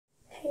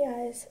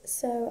guys,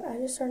 so I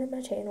just started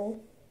my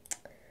channel.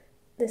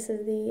 This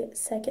is the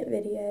second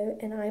video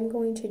and I'm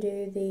going to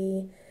do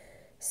the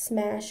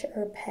smash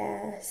or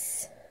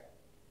pass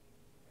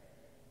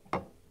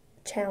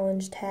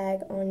challenge tag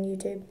on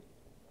YouTube.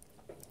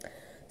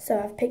 So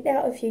I've picked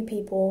out a few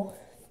people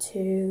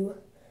to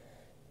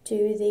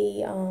do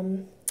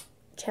the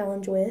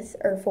challenge with,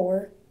 or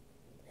for.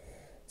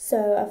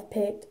 So I've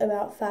picked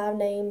about 5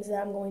 names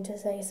that I'm going to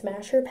say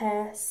smash or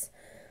pass.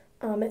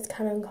 It's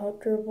kind of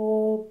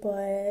uncomfortable,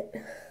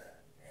 but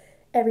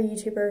every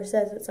YouTuber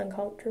says it's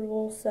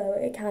uncomfortable, so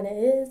it kind of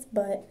is,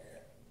 but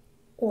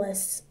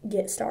let's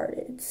get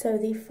started. So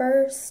the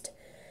first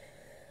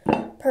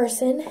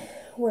person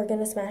we're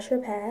going to smash or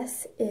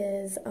pass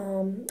is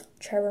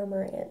Trevor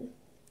Moran.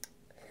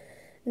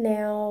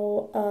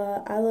 Now,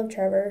 I love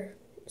Trevor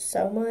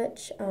so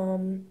much.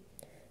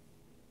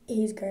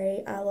 He's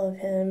great. I love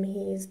him.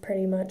 He's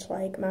pretty much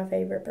like my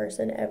favorite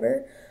person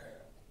ever.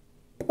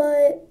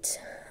 But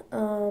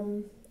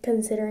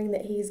considering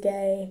that he's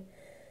gay,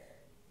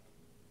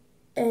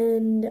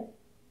 and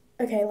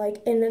okay,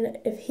 like, and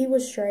if he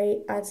was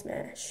straight, I'd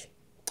smash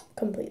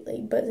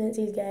completely. But since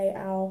he's gay,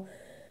 I'll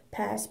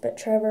pass. But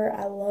Trevor,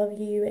 I love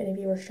you, and if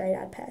you were straight,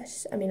 I'd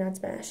pass. I mean, I'd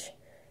smash,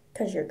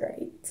 because you're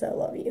great. So I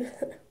love you.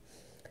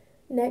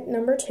 Next,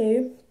 number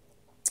 2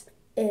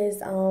 is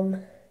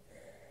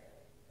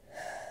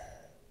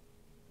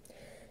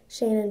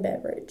Shannon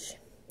Beveridge.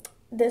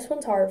 This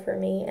one's hard for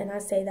me, and I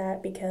say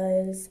that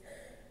because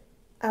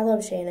I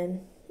love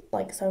Shannon,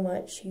 like, so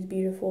much. She's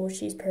beautiful,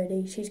 she's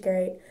pretty, she's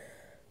great,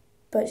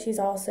 but she's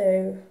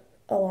also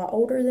a lot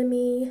older than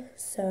me,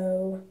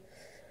 so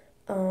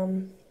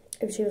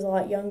if she was a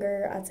lot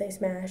younger, I'd say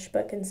smash,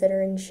 but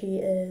considering she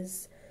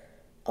is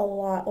a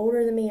lot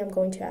older than me, I'm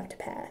going to have to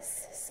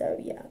pass. So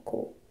yeah,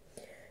 cool.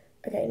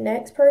 Okay,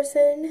 next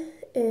person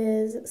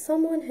is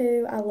someone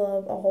who I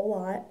love a whole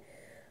lot,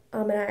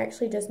 and I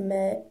actually just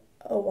met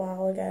a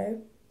while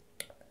ago.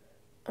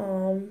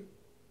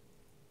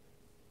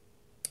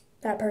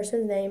 That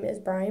person's name is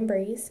Brian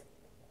Breeze.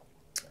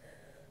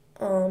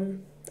 I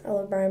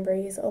love Brian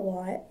Breeze a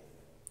lot.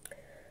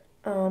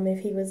 If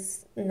he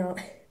was not,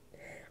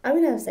 I'm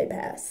gonna have to say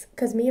pass,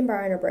 because me and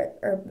Brian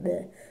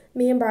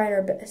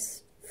are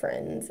best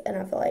friends, and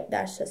I feel like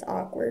that's just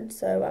awkward.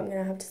 So I'm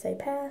gonna have to say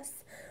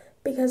pass,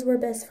 because we're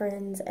best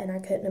friends, and I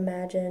couldn't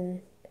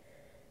imagine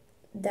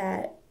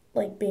that,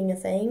 like, being a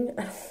thing.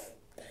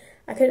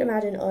 I couldn't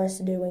imagine us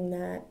doing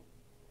that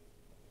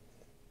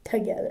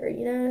together,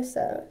 you know,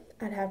 so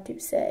I'd have to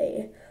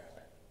say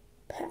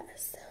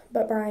pass.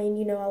 But Brian,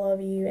 you know I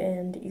love you,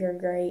 and you're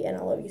great, and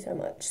I love you so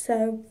much.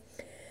 So,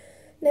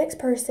 next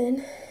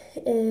person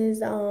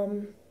is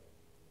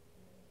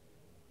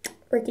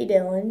Ricky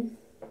Dillon.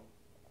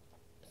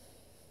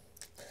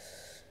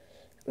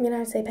 I'm gonna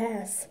have to say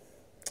pass,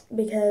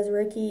 because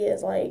Ricky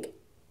is like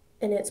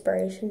an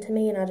inspiration to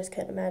me, and I just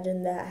couldn't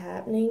imagine that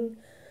happening.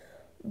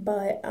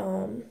 But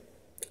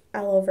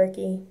I love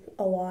Ricky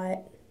a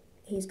lot.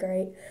 He's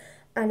great.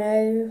 I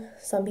know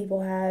some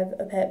people have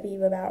a pet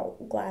peeve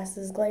about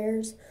glasses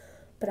glares,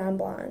 but I'm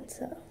blind,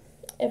 so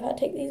if I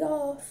take these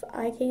off,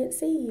 I can't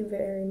see you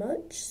very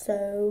much.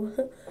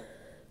 So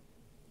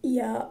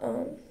yeah,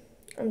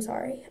 I'm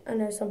sorry. I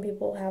know some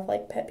people have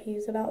like pet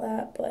peeves about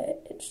that,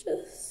 but it's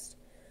just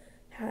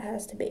how it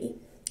has to be.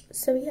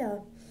 So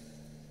yeah,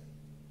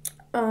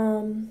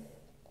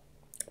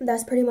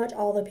 that's pretty much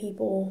all the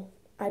people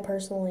I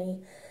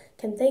personally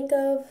can think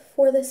of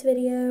for this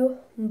video.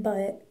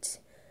 But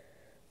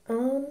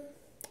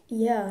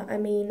yeah, I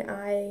mean,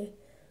 I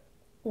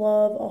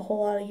love a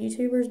whole lot of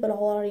YouTubers, but a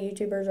whole lot of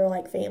YouTubers are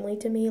like family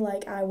to me.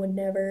 Like, I would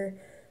never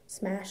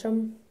smash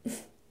them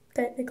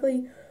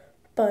technically,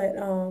 but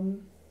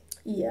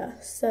yeah.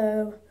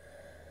 So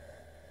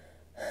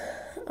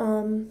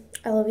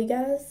I love you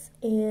guys,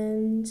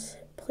 and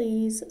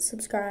please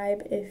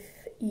subscribe if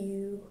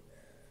you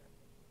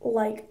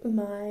like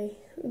my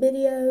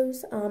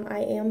videos. I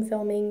am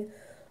filming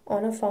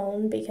on a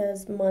phone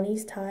because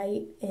money's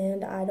tight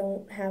and I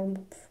don't have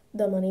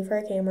the money for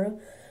a camera,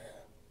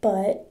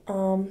 but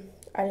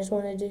I just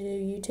wanted to do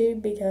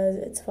YouTube because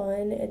it's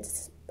fun.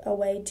 It's a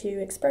way to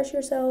express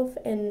yourself,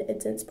 and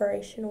it's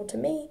inspirational to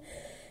me,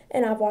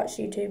 and I've watched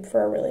YouTube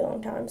for a really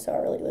long time, so I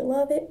really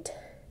love it.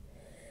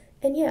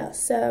 And yeah,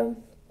 so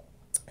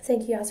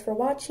thank you guys for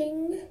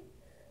watching.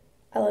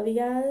 I love you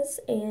guys,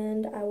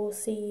 and I will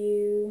see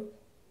you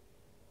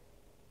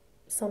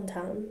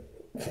sometime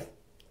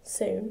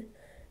soon.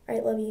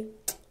 Alright, love you.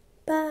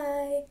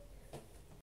 Bye.